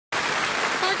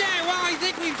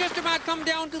we've just about come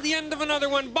down to the end of another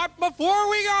one. But before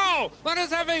we go, let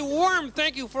us have a warm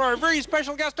thank you for our very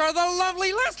special guest star, the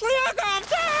lovely Leslie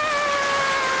Uggams.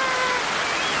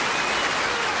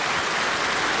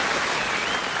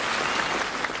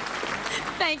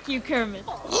 Thank you, Kermit.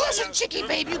 Listen, Chicky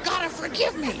babe, you gotta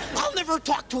forgive me. I'll never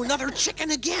talk to another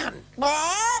chicken again.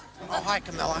 Oh, hi,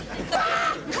 Camilla.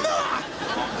 Camilla!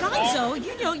 Gonzo,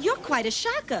 you know, you're quite a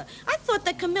shocker. I thought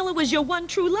that Camilla was your one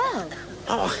true love.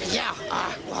 Oh, yeah.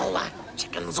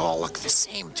 Chickens all look the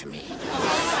same to me.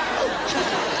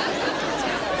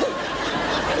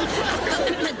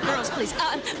 Girls, please.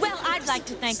 Well, I'd like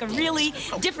to thank a really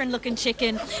different-looking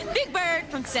chicken, Big Bird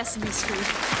from Sesame Street.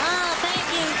 Oh, thank you.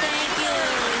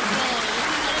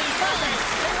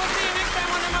 We'll see you next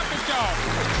time on the Muppet Show.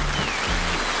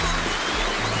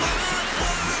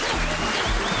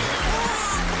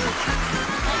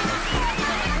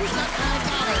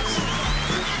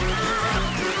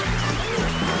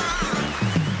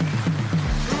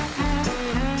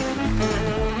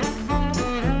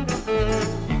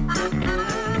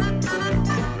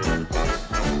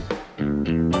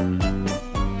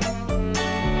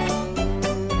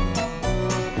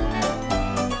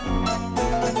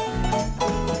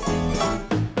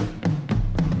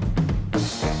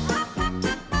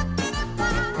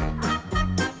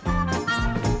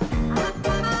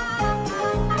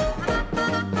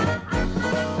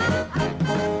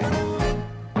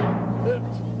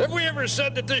 Have we ever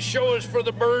said that this show is for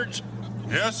the birds?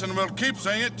 Yes, and we'll keep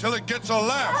saying it till it gets a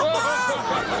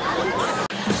laugh.